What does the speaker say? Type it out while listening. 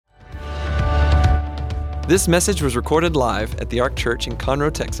This message was recorded live at the Ark Church in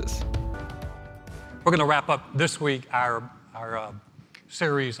Conroe, Texas. We're going to wrap up this week our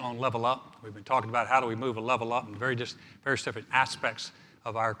series on Level Up. We've been talking about how do we move a level up in various different aspects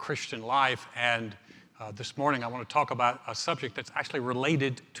of our Christian life. And this morning I want to talk about a subject that's actually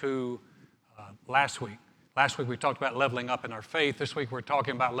related to last week. Last week we talked about leveling up in our faith. This week we're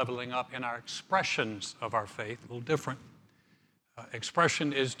talking about leveling up in our expressions of our faith, a little different.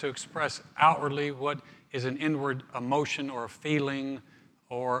 Expression is to express outwardly what is an inward emotion or a feeling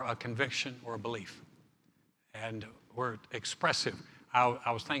or a conviction or a belief. And we're expressive.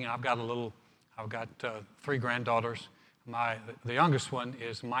 I was thinking I've got three granddaughters. The youngest one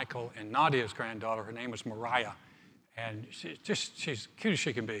is Michael and Nadia's granddaughter. Her name is Mariah. And she's cute as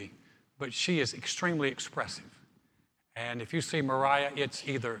she can be, but she is extremely expressive. And if you see Mariah, it's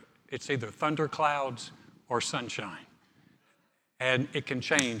either thunderclouds or sunshine. And it can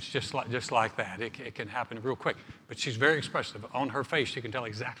change just like that. It can happen real quick. But she's very expressive. On her face, you can tell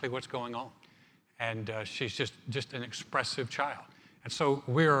exactly what's going on. And she's just an expressive child. And so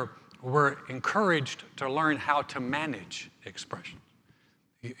we're encouraged to learn how to manage expressions.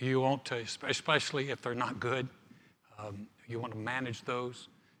 You want to, especially if they're not good, you want to manage those.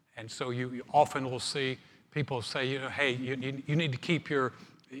 And so you often will see people say, hey, you need to keep your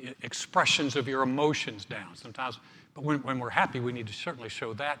expressions of your emotions down. Sometimes, but when we're happy, we need to certainly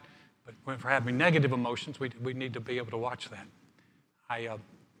show that. But when we're having negative emotions, we need to be able to watch that. I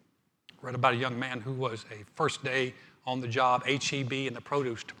read about a young man who was a first day on the job, HEB in the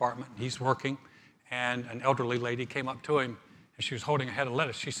produce department. He's working, and an elderly lady came up to him, and she was holding a head of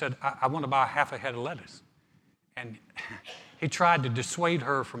lettuce. She said, I want to buy half a head of lettuce. And he tried to dissuade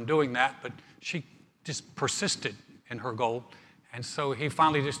her from doing that, but she just persisted in her goal. And so he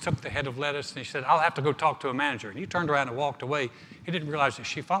finally just took the head of lettuce, and he said, I'll have to go talk to a manager. And he turned around and walked away. He didn't realize that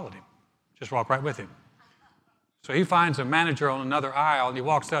she followed him, just walked right with him. So he finds a manager on another aisle, and he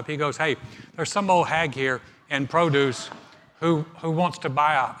walks up. He goes, hey, there's some old hag here in produce who wants to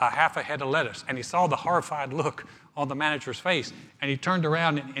buy a half a head of lettuce. And he saw the horrified look on the manager's face, and he turned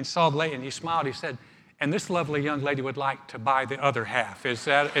around and saw the lady, and he smiled. He said, and this lovely young lady would like to buy the other half. Is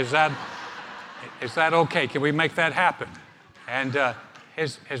that okay? Can we make that happen? And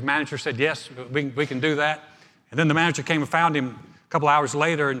his manager said, yes, we can do that. And then the manager came and found him a couple hours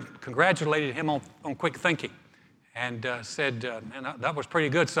later and congratulated him on quick thinking and said, man, that was pretty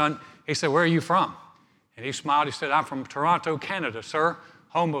good, son. He said, where are you from? And he smiled. He said, I'm from Toronto, Canada, sir,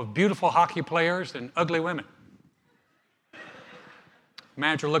 home of beautiful hockey players and ugly women. The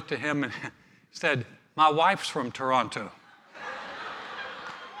manager looked at him and said, my wife's from Toronto.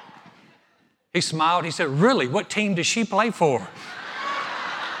 He smiled. He said, really? What team does she play for?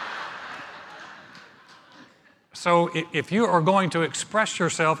 So if you are going to express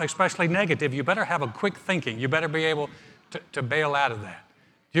yourself, especially negative, you better have a quick thinking. You better be able to bail out of that.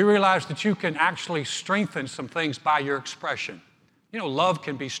 Do you realize that you can actually strengthen some things by your expression? Love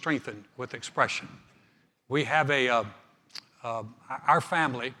can be strengthened with expression. We have our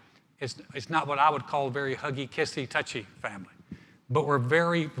family is not what I would call a very huggy, kissy, touchy family. But we're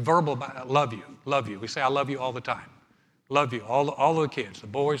very verbal about love you. We say, I love you all the time. Love you, all the kids, the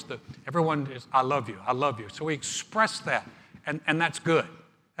boys, everyone is, I love you. So we express that, and that's good.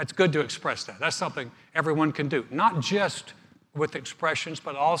 That's good to express that. That's something everyone can do, not just with expressions,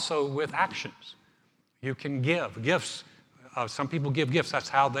 but also with actions. You can give gifts. Some people give gifts. That's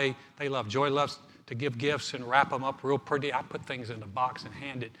how they love. Joy loves to give gifts and wrap them up real pretty. I put things in a box and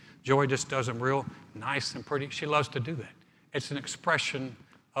hand it. Joy just does them real nice and pretty. She loves to do that. It's an expression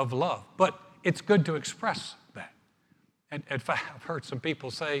of love, but it's good to express that. And in fact, I've heard some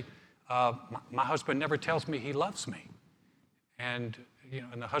people say, my husband never tells me he loves me. And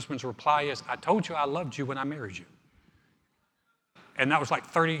the husband's reply is, I told you I loved you when I married you. And that was like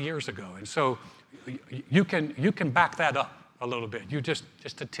 30 years ago. And so you can back that up a little bit. You just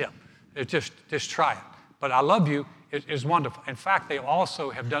a tip. Just try it. But I love you is wonderful. In fact, they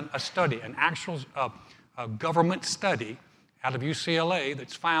also have done a study, an actual government study out of UCLA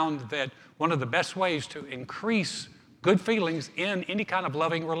that's found that one of the best ways to increase good feelings in any kind of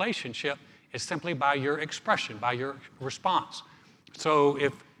loving relationship is simply by your expression, by your response. So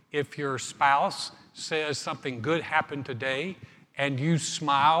if your spouse says something good happened today and you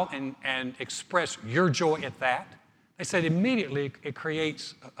smile and express your joy at that, they said immediately it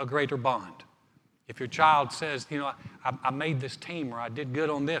creates a greater bond. If your child says, I made this team or I did good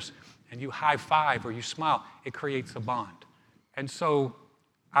on this, and you high five or you smile, it creates a bond. And so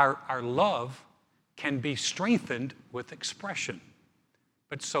our love can be strengthened with expression,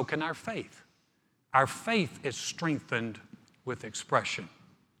 but so can our faith. Our faith is strengthened with expression.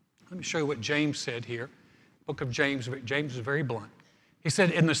 Let me show you what James said here book of James. James is very blunt. He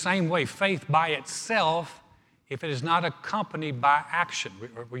said, in the same way, faith by itself, if it is not accompanied by action,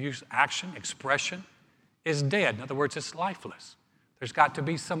 we use action, expression, is dead. In other words, it's lifeless. There's got to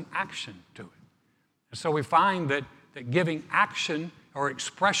be some action to it. And so we find that giving action or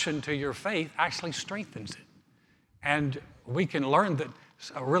expression to your faith actually strengthens it. And we can learn that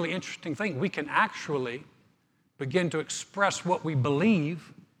a really interesting thing. We can actually begin to express what we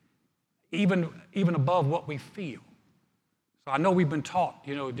believe even above what we feel. So I know we've been taught,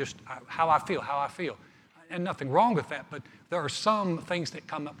 just how I feel. And nothing wrong with that, but there are some things that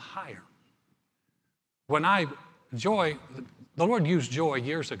come up higher. The Lord used joy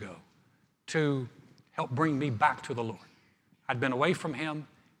years ago to help bring me back to the Lord. I'd been away from Him,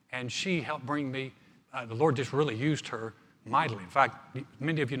 and she helped bring me. The Lord just really used her mightily. In fact,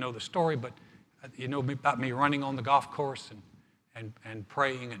 many of you know the story, but you know about me running on the golf course and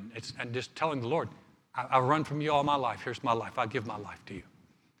praying and just telling the Lord, I've run from you all my life. Here's my life. I give my life to you.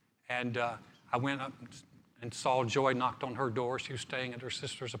 And I went up and saw Joy, knocked on her door. She was staying at her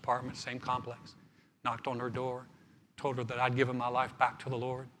sister's apartment, same complex. Knocked on her door, told her that I'd given my life back to the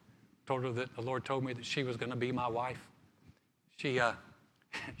Lord, told her that the Lord told me that she was going to be my wife. She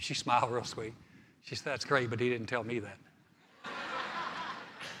smiled real sweet. She said, that's great, but He didn't tell me that.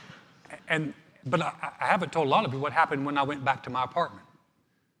 But I haven't told a lot of you what happened when I went back to my apartment.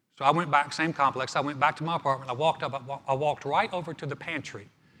 So I went back, same complex. I went back to my apartment. I walked right over to the pantry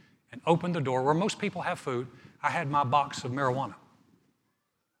and opened the door where most people have food. I had my box of marijuana.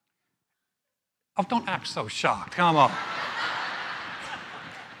 Oh, don't act so shocked. Come on.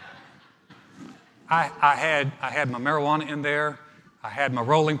 I had my marijuana in there. I had my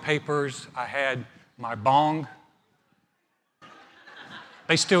rolling papers. I had my bong.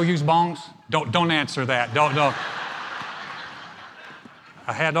 They still use bongs? Don't answer that. Don't.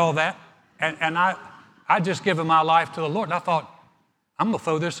 I had all that, and I just given my life to the Lord. And I thought, I'm going to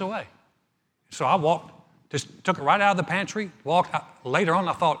throw this away. So I walked, just took it right out of the pantry, walked out. Later on,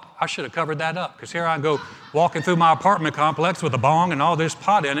 I thought I should have covered that up, because here I go walking through my apartment complex with a bong and all this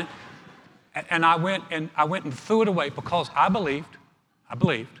pot in it. And I went and threw it away because I believed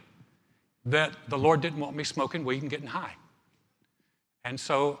that the Lord didn't want me smoking weed and getting high. And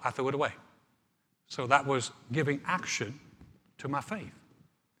so I threw it away. So that was giving action to my faith.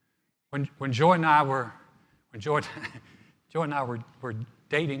 When Joy and I were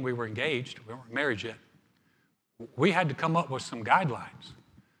dating, we were engaged, we weren't married yet. We had to come up with some guidelines,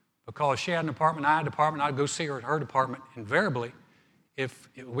 because she had an apartment, I had an apartment. I'd go see her at her apartment. Invariably, if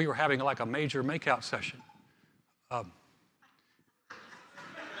we were having like a major makeout session,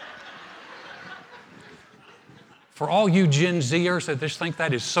 for all you Gen Zers that just think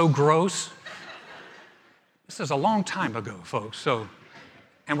that is so gross, this is a long time ago, folks. So,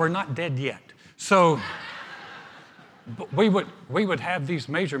 and we're not dead yet. So, but we would have these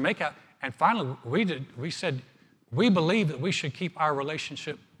major makeout, and finally we said we believe that we should keep our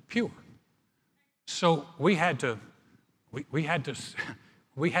relationship pure. So we had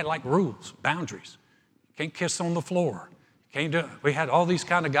like rules, boundaries. You can't kiss on the floor. We had all these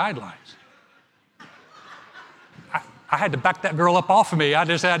kind of guidelines. I had to back that girl up off of me. I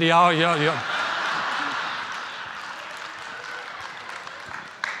just had to, yeah.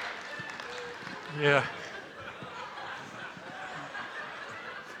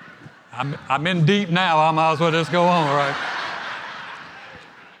 I'm in deep now. I might as well just go on, right?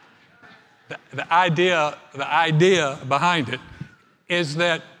 The idea behind it is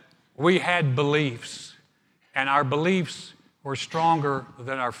that we had beliefs, and our beliefs were stronger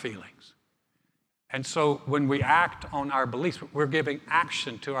than our feelings. And so when we act on our beliefs, we're giving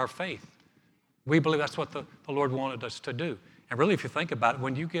action to our faith. We believe that's what the Lord wanted us to do. And really, if you think about it,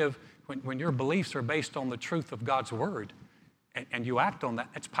 when your beliefs are based on the truth of God's Word, and you act on that,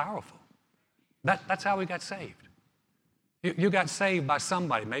 it's powerful. That's how we got saved. You got saved by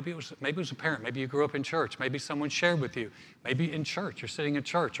somebody. Maybe it was a parent. Maybe you grew up in church. Maybe someone shared with you. Maybe in church, you're sitting in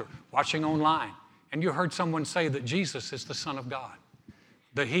church or watching online, and you heard someone say that Jesus is the Son of God,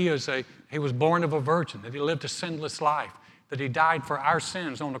 that He was born of a virgin, that He lived a sinless life, that He died for our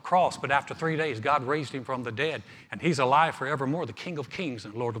sins on the cross, but after 3 days, God raised Him from the dead, and He's alive forevermore, the King of Kings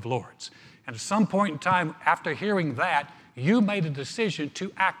and Lord of Lords. And at some point in time, after hearing that, you made a decision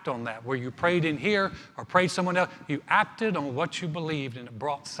to act on that, where you prayed in here or prayed someone else. You acted on what you believed, and it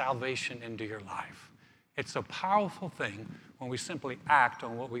brought salvation into your life. It's a powerful thing when we simply act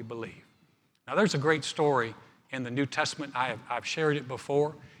on what we believe. Now, there's a great story in the New Testament. I've shared it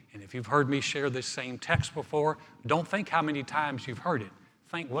before, and if you've heard me share this same text before, don't think how many times you've heard it.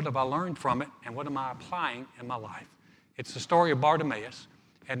 Think, what have I learned from it, and what am I applying in my life? It's the story of Bartimaeus,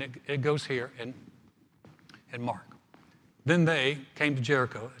 and it goes here. And in Mark. Then they came to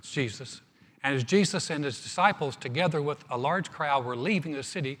Jericho, it's Jesus, and as Jesus and his disciples, together with a large crowd, were leaving the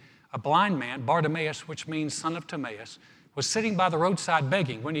city, a blind man, Bartimaeus, which means son of Timaeus, was sitting by the roadside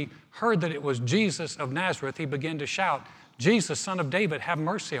begging. When he heard that it was Jesus of Nazareth, he began to shout, "Jesus, son of David, have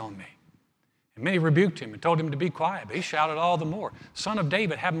mercy on me." And many rebuked him and told him to be quiet, but he shouted all the more, "Son of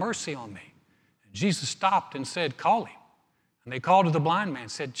David, have mercy on me." And Jesus stopped and said, "Call him." And they called to the blind man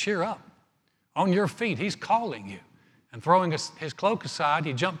and said, "Cheer up. On your feet, he's calling you." And throwing his cloak aside,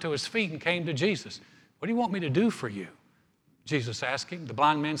 he jumped to his feet and came to Jesus. "What do you want me to do for you?" Jesus asked him. The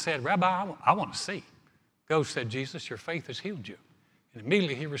blind man said, "Rabbi, I want to see." "Go," said Jesus, "your faith has healed you." And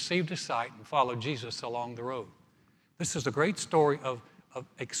immediately he received his sight and followed Jesus along the road. This is a great story of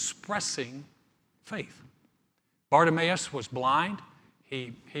expressing faith. Bartimaeus was blind.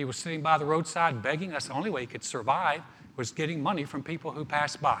 He was sitting by the roadside begging. That's the only way he could survive, was getting money from people who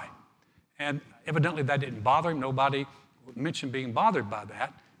passed by. And evidently that didn't bother him. Nobody mentioned being bothered by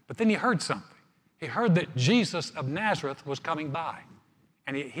that. But then he heard something. He heard that Jesus of Nazareth was coming by.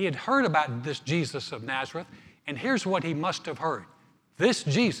 And he had heard about this Jesus of Nazareth, and here's what he must have heard. This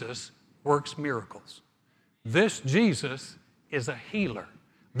Jesus works miracles. This Jesus is a healer.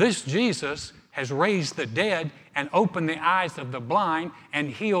 This Jesus has raised the dead and opened the eyes of the blind and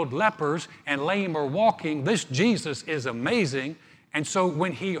healed lepers and lame are walking. This Jesus is amazing. And so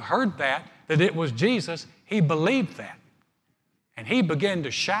when he heard that it was Jesus, he believed that. And he began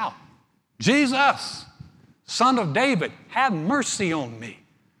to shout, "Jesus, Son of David, have mercy on me.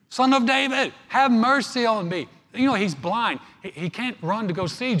 Son of David, have mercy on me." You know, he's blind. He can't run to go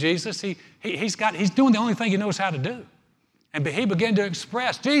see Jesus. He's doing the only thing he knows how to do. And he began to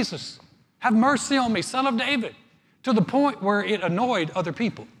express, "Jesus, have mercy on me, Son of David," to the point where it annoyed other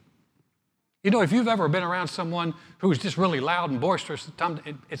people. You know, if you've ever been around someone who's just really loud and boisterous,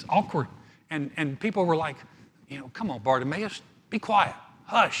 it's awkward. And people were like, "Come on, Bartimaeus, be quiet.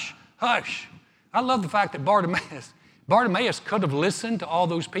 Hush, hush." I love the fact that Bartimaeus could have listened to all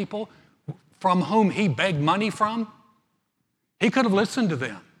those people from whom he begged money from. He could have listened to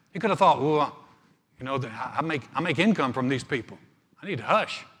them. He could have thought, "Well, I make income from these people. I need to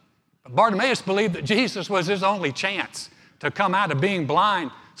hush." But Bartimaeus believed that Jesus was his only chance to come out of being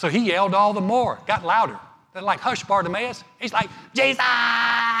blind, so he yelled all the more, got louder. They're like, "Hush, Bartimaeus." He's like,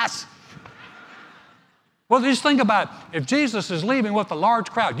 "Jesus!" Well, just think about it. If Jesus is leaving with a large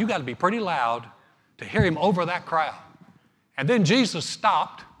crowd, you got to be pretty loud to hear him over that crowd. And then Jesus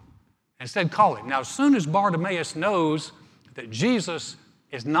stopped and said, "Call him." Now, as soon as Bartimaeus knows that Jesus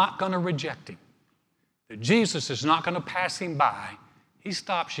is not going to reject him, that Jesus is not going to pass him by, he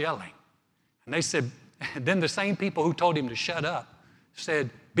stops yelling. And they said, and then the same people who told him to shut up said,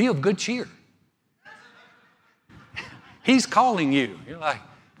 "Be of good cheer. He's calling you." You're like,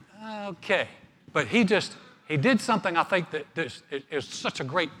 okay. But he did something, I think, that is such a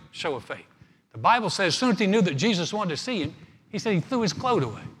great show of faith. The Bible says as soon as he knew that Jesus wanted to see him, he said he threw his cloak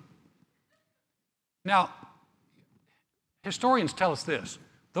away. Now, historians tell us this.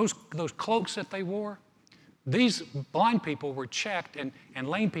 Those cloaks that they wore, these blind people were checked and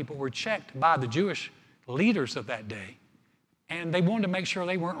lame people were checked by the Jewish leaders of that day, and they wanted to make sure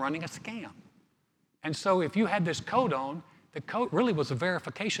they weren't running a scam. And so if you had this coat on, the coat really was a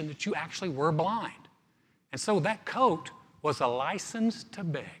verification that you actually were blind. And so that coat was a license to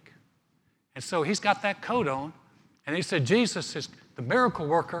beg. And so he's got that coat on, and he said, "Jesus, the miracle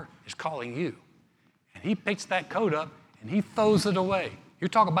worker, is calling you." And he picks that coat up, and he throws it away. You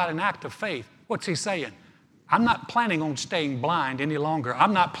talk about an act of faith. What's he saying? I'm not planning on staying blind any longer.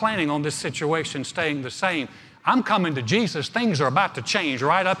 I'm not planning on this situation staying the same. I'm coming to Jesus. Things are about to change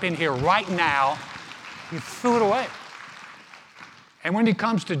right up in here, right now. He threw it away. And when he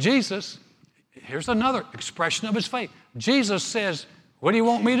comes to Jesus, here's another expression of his faith. Jesus says, "What do you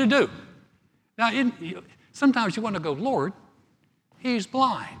want me to do?" Now, sometimes you want to go, "Lord, he's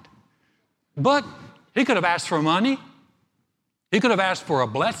blind." But he could have asked for money. He could have asked for a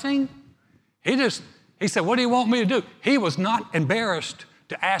blessing. He said, "What do you want me to do?" He was not embarrassed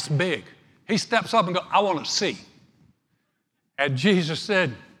to ask big. He steps up and goes, "I want to see." And Jesus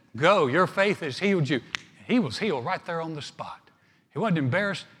said, "Go, your faith has healed you." And he was healed right there on the spot. He wasn't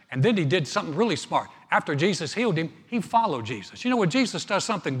embarrassed. And then he did something really smart. After Jesus healed him, he followed Jesus. You know, when Jesus does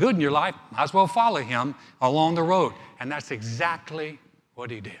something good in your life, might as well follow him along the road. And that's exactly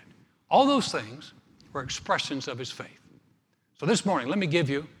what he did. All those things were expressions of his faith. So this morning,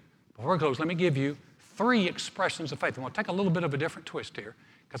 before I close, let me give you 3 expressions of faith. I'm going to take a little bit of a different twist here,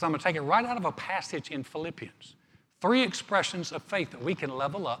 because I'm going to take it right out of a passage in Philippians. 3 expressions of faith that we can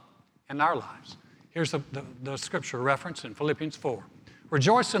level up in our lives. Here's the scripture reference in Philippians 4.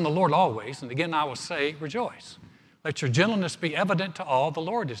 Rejoice in the Lord always, and again I will say, rejoice. Let your gentleness be evident to all, the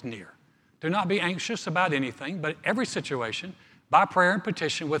Lord is near. Do not be anxious about anything, but every situation, by prayer and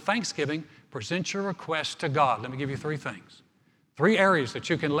petition, with thanksgiving, present your requests to God. Let me give you 3 things. 3 areas that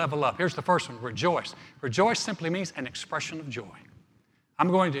you can level up. Here's the first one, rejoice. Rejoice simply means an expression of joy. I'm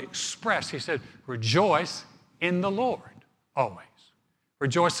going to express, he said, rejoice in the Lord always.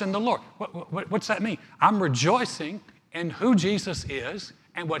 Rejoice in the Lord. What's that mean? I'm rejoicing in who Jesus is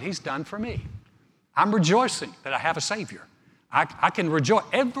and what he's done for me. I'm rejoicing that I have a Savior. I can rejoice.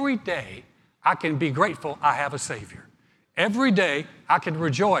 Every day I can be grateful I have a Savior. Every day I can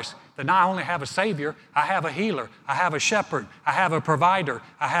rejoice that not only have a Savior, I have a healer, I have a shepherd, I have a provider,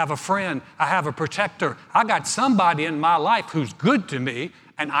 I have a friend, I have a protector. I got somebody in my life who's good to me,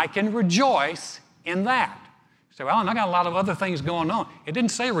 and I can rejoice in that. You say, well, I got a lot of other things going on. It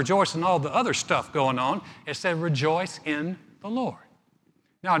didn't say rejoice in all the other stuff going on. It said rejoice in the Lord.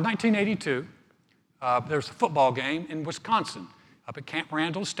 Now, in 1982, there was a football game in Wisconsin up at Camp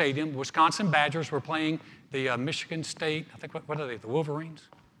Randall Stadium. Wisconsin Badgers were playing the Michigan State, I think, what are they, the Wolverines?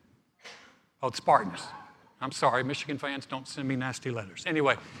 Oh, the Spartans. I'm sorry, Michigan fans, don't send me nasty letters.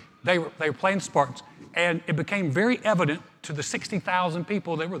 Anyway, they were playing Spartans, and it became very evident to the 60,000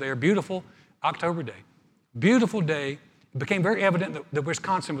 people that were there, beautiful October day. Beautiful day. It became very evident that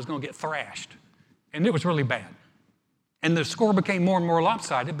Wisconsin was going to get thrashed, and it was really bad. And the score became more and more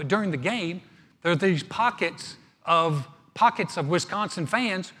lopsided, but during the game, there were these pockets of Wisconsin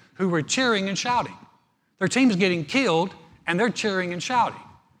fans who were cheering and shouting. Their team's getting killed, and they're cheering and shouting.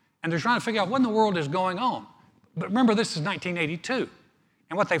 And they're trying to figure out what in the world is going on. But remember, this is 1982.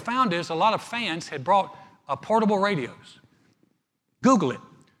 And what they found is a lot of fans had brought portable radios. Google it.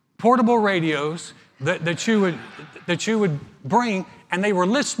 Portable radios that you would bring, and they were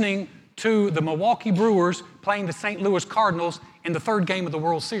listening to the Milwaukee Brewers playing the St. Louis Cardinals in the 3rd game of the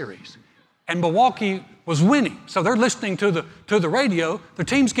World Series. And Milwaukee was winning. So they're listening to the radio, their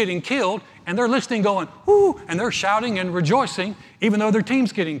team's getting killed, and they're listening going, whoo, and they're shouting and rejoicing even though their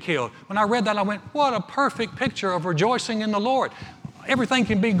team's getting killed. When I read that, I went, what a perfect picture of rejoicing in the Lord. Everything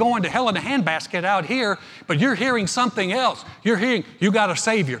can be going to hell in a handbasket out here, but you're hearing something else. You're hearing, you got a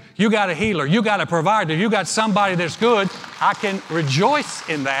Savior, you got a healer, you got a provider, you got somebody that's good. I can rejoice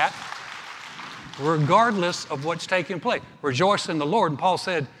in that regardless of what's taking place. Rejoice in the Lord. And Paul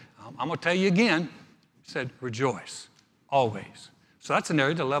said, I'm going to tell you again, he said, rejoice always. So that's an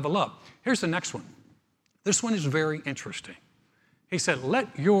area to level up. Here's the next one. This one is very interesting. He said,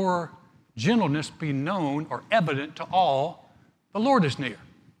 let your gentleness be known or evident to all, the Lord is near.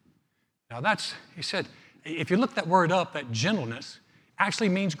 Now he said, if you look that word up, that gentleness actually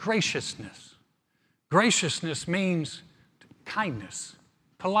means graciousness. Graciousness means kindness,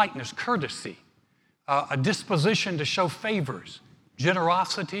 politeness, courtesy, a disposition to show favors,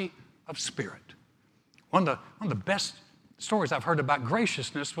 generosity of spirit. One of the best stories I've heard about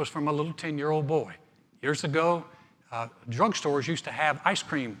graciousness was from a little 10-year-old boy. Years ago, drugstores used to have ice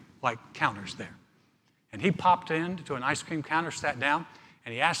cream like counters there. And he popped into an ice cream counter, sat down,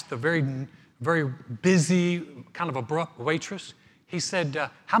 and he asked the very, very busy, kind of abrupt waitress, he said,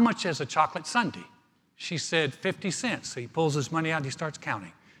 how much is a chocolate sundae? She said, 50 cents. So he pulls his money out and he starts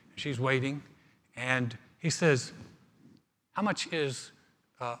counting. She's waiting, and he says, how much is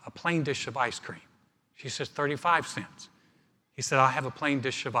a plain dish of ice cream? She says, 35 cents. He said, I have a plain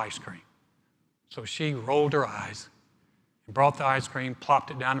dish of ice cream. So she rolled her eyes and brought the ice cream,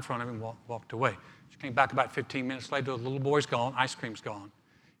 plopped it down in front of him, and walked away. She came back about 15 minutes later, the little boy's gone, ice cream's gone.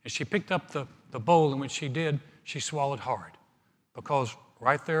 And she picked up the bowl, and when she did, she swallowed hard because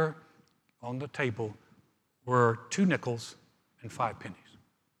right there on the table were 2 nickels and 5 pennies.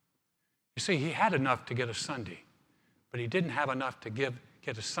 You see, he had enough to get a sundae, but he didn't have enough to get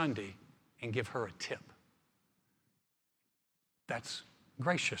a sundae and give her a tip. That's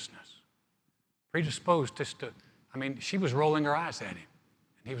graciousness. Predisposed just to, she was rolling her eyes at him,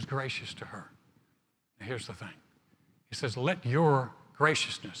 and he was gracious to her. Now here's the thing. He says, let your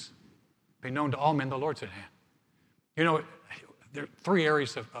graciousness be known to all men, the Lord's at hand. You know, there are 3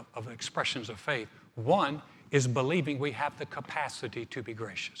 areas of expressions of faith. One is believing we have the capacity to be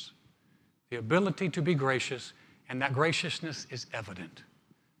gracious. The ability to be gracious, and that graciousness is evident.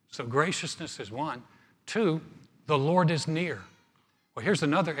 So graciousness is one. 2, the Lord is near. Well, here's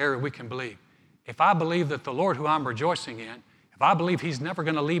another area we can believe. If I believe that the Lord who I'm rejoicing in, if I believe he's never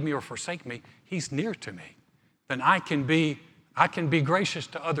going to leave me or forsake me, he's near to me, then I can be gracious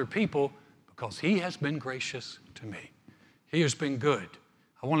to other people because he has been gracious to me. He has been good.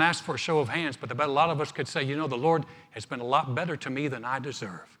 I won't ask for a show of hands, but I bet a lot of us could say, the Lord has been a lot better to me than I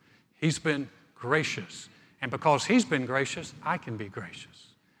deserve. He's been gracious. And because he's been gracious, I can be gracious.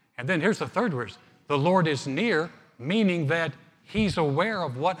 And then here's the third word. The Lord is near, meaning that he's aware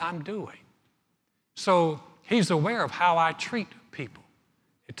of what I'm doing. So he's aware of how I treat people.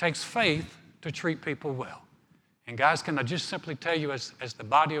 It takes faith to treat people well. And guys, can I just simply tell you, as the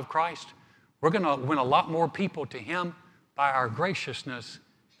body of Christ, we're going to win a lot more people to him by our graciousness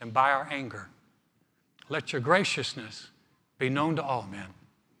than by our anger. Let your graciousness be known to all men.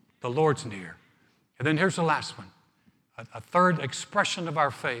 The Lord's near. And then here's the last one. A third expression of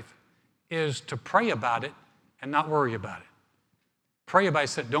our faith is to pray about it and not worry about it. Pray about it.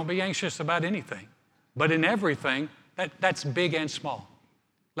 Said, don't be anxious about anything, but in everything, that's big and small.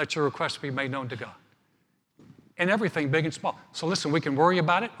 Let your requests be made known to God. In everything, big and small. So listen, we can worry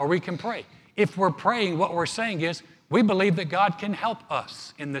about it or we can pray. If we're praying, what we're saying is we believe that God can help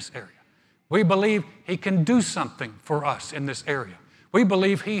us in this area. We believe he can do something for us in this area. We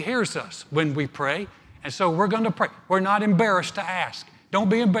believe he hears us when we pray, and so we're going to pray. We're not embarrassed to ask. Don't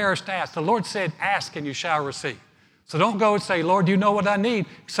be embarrassed to ask. The Lord said, ask and you shall receive. So don't go and say, Lord, you know what I need.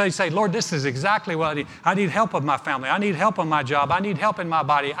 Say, Lord, this is exactly what I need. I need help with my family. I need help on my job. I need help in my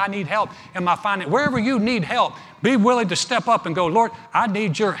body. I need help in my finance. Wherever you need help, be willing to step up and go, Lord, I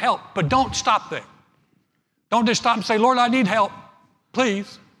need your help. But don't stop there. Don't just stop and say, Lord, I need help.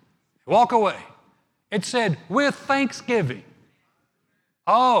 Please. Walk away. It said, with thanksgiving.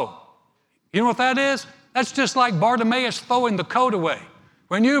 Oh, you know what that is? That's just like Bartimaeus throwing the coat away.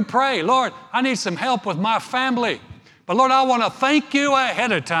 When you pray, Lord, I need some help with my family. But Lord, I want to thank you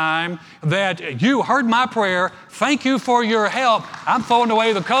ahead of time that you heard my prayer. Thank you for your help. I'm throwing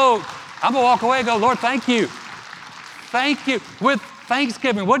away the coat. I'm going to walk away and go, Lord, thank you. Thank you. With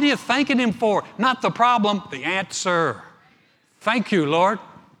thanksgiving. What are you thanking him for? Not the problem, the answer. Thank you, Lord,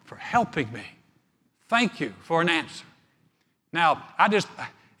 for helping me. Thank you for an answer. Now,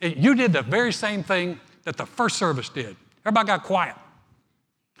 you did the very same thing that the first service did. Everybody got quiet.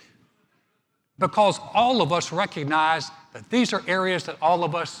 Because all of us recognize that these are areas that all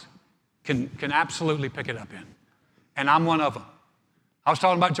of us can absolutely pick it up in. And I'm one of them. I was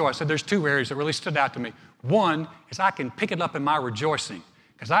talking about joy. I said there's two areas that really stood out to me. One is I can pick it up in my rejoicing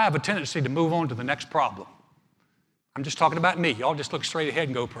because I have a tendency to move on to the next problem. I'm just talking about me. Y'all just look straight ahead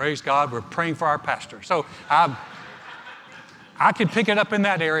and go, praise God, we're praying for our pastor. So I can pick it up in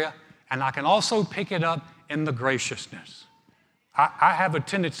that area, and I can also pick it up in the graciousness. I have a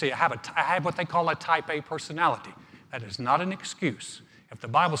tendency, I have what they call a type A personality. That is not an excuse. If the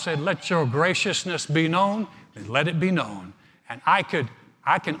Bible said, let your graciousness be known, then let it be known. And I can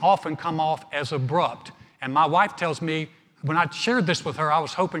often come off as abrupt. And my wife tells me, when I shared this with her, I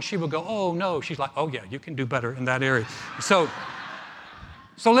was hoping she would go, oh, no. She's like, oh, yeah, you can do better in that area. So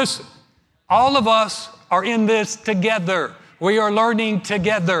listen, all of us are in this together. We are learning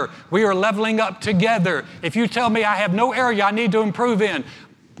together. We are leveling up together. If you tell me I have no area I need to improve in,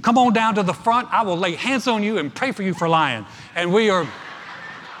 come on down to the front. I will lay hands on you and pray for you for lying. And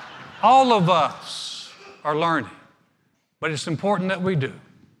all of us are learning. But it's important that we do.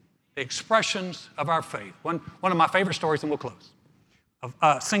 The expressions of our faith. One of my favorite stories, and we'll close.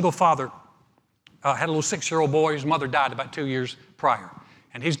 A single father had a little 6-year-old boy. His mother died about 2 years prior.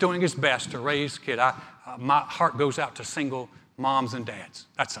 And he's doing his best to raise a kid. My heart goes out to single moms and dads.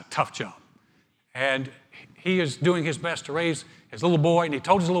 That's a tough job. And he is doing his best to raise his little boy. And he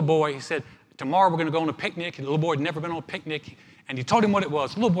told his little boy, he said, tomorrow we're going to go on a picnic. And the little boy had never been on a picnic. And he told him what it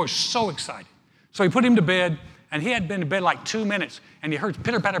was. The little boy was so excited. So he put him to bed. And he had been in bed like 2 minutes. And he heard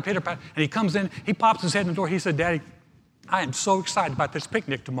pitter-patter, pitter-patter. And he comes in. He pops his head in the door. He said, Daddy, I am so excited about this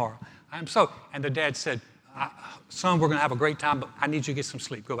picnic tomorrow. And the dad said, son, we're going to have a great time, but I need you to get some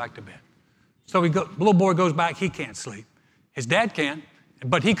sleep. Go back to bed. So the little boy goes back. He can't sleep. His dad can,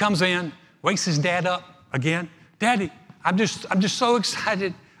 but he comes in, wakes his dad up again. Daddy, I'm just so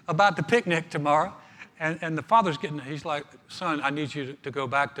excited about the picnic tomorrow. And the father's he's like, son, I need you to go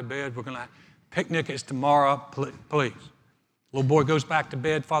back to bed. We're going to picnic is tomorrow, please. Little boy goes back to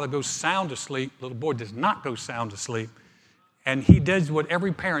bed. Father goes sound asleep. Little boy does not go sound asleep. And he does what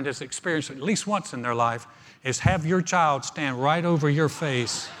every parent has experienced at least once in their life, is have your child stand right over your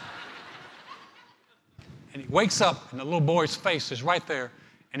face. And he wakes up, and the little boy's face is right there,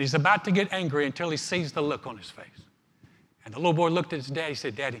 and he's about to get angry until he sees the look on his face. And the little boy looked at his dad. He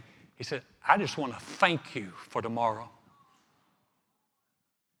said, Daddy, he said, I just want to thank you for tomorrow.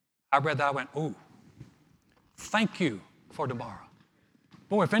 I read that. I went, ooh, thank you for tomorrow.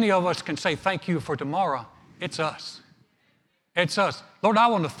 Boy, if any of us can say thank you for tomorrow, it's us. It's us. Lord, I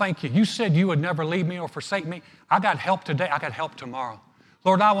want to thank you. You said you would never leave me or forsake me. I got help today. I got help tomorrow.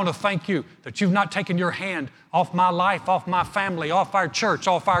 Lord, I want to thank you that you've not taken your hand off my life, off my family, off our church,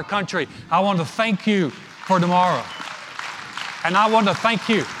 off our country. I want to thank you for tomorrow. And I want to thank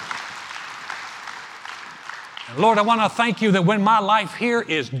you. And Lord, I want to thank you that when my life here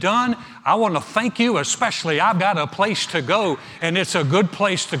is done, I want to thank you especially. I've got a place to go, and it's a good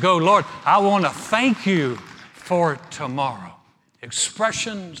place to go. Lord, I want to thank you for tomorrow.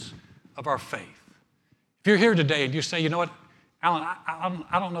 Expressions of our faith. If you're here today and you say, you know what, Alan,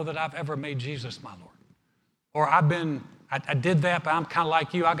 I don't know that I've ever made Jesus my Lord. Or I did that, but I'm kind of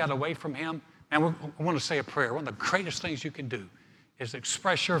like you. I got away from him. And I want to say a prayer. One of the greatest things you can do is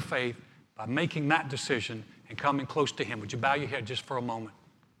express your faith by making that decision and coming close to him. Would you bow your head just for a moment?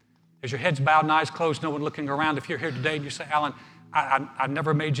 As your head's bowed and eyes closed, no one looking around, if you're here today and you say, Alan, I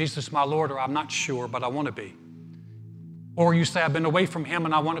never made Jesus my Lord, or I'm not sure, but I want to be. Or you say, I've been away from him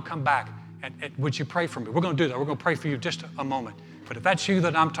and I want to come back. And would you pray for me? We're going to do that. We're going to pray for you just a moment. But if that's you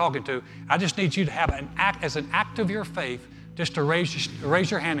that I'm talking to, I just need you to have an act of your faith, just to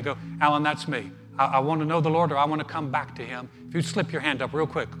raise your hand and go, Alan, that's me. I want to know the Lord, or I want to come back to him. If you'd slip your hand up real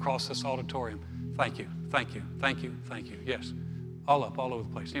quick across this auditorium. Thank you, thank you, thank you, thank you. Yes, all up, all over the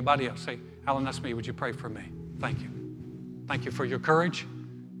place. Anybody else? Say, Alan, that's me. Would you pray for me? Thank you. Thank you for your courage.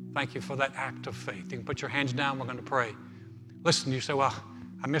 Thank you for that act of faith. You can put your hands down. We're going to pray. Listen, you say, well,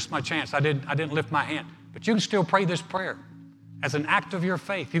 I missed my chance. I didn't lift my hand. But you can still pray this prayer as an act of your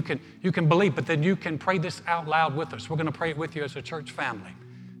faith. You can believe, but then you can pray this out loud with us. We're going to pray it with you as a church family.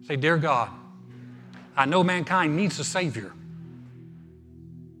 Say, dear God, I know mankind needs a Savior.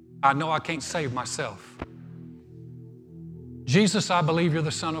 I know I can't save myself. Jesus, I believe you're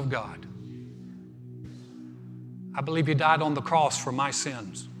the Son of God. I believe you died on the cross for my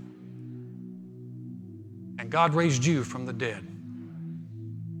sins. And God raised you from the dead.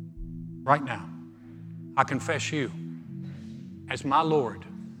 Right now, I confess you as my Lord,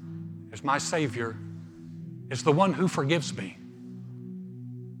 as my Savior, as the one who forgives me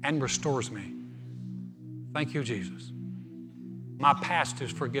and restores me. Thank you, Jesus. My past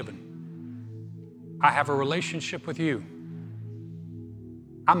is forgiven. I have a relationship with you.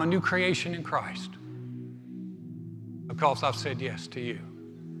 I'm a new creation in Christ because I've said yes to you.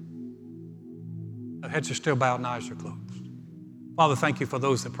 The heads are still bowed and eyes are closed. Father, thank you for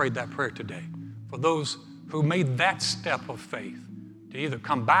those that prayed that prayer today, for those who made that step of faith to either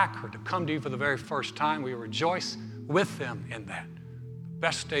come back or to come to you for the very first time. We rejoice with them in that, the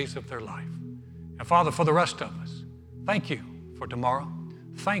best days of their life. And Father, for the rest of us, thank you for tomorrow.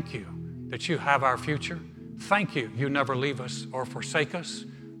 Thank you that you have our future. Thank you, you never leave us or forsake us.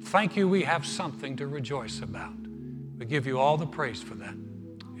 Thank you, we have something to rejoice about. We give you all the praise for that.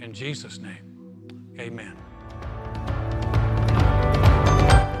 In Jesus' name, amen.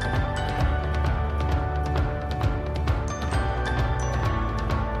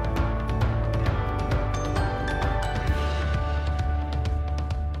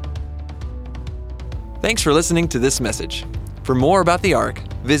 Thanks for listening to this message. For more about the Ark,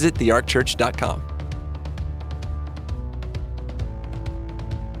 visit thearkchurch.com.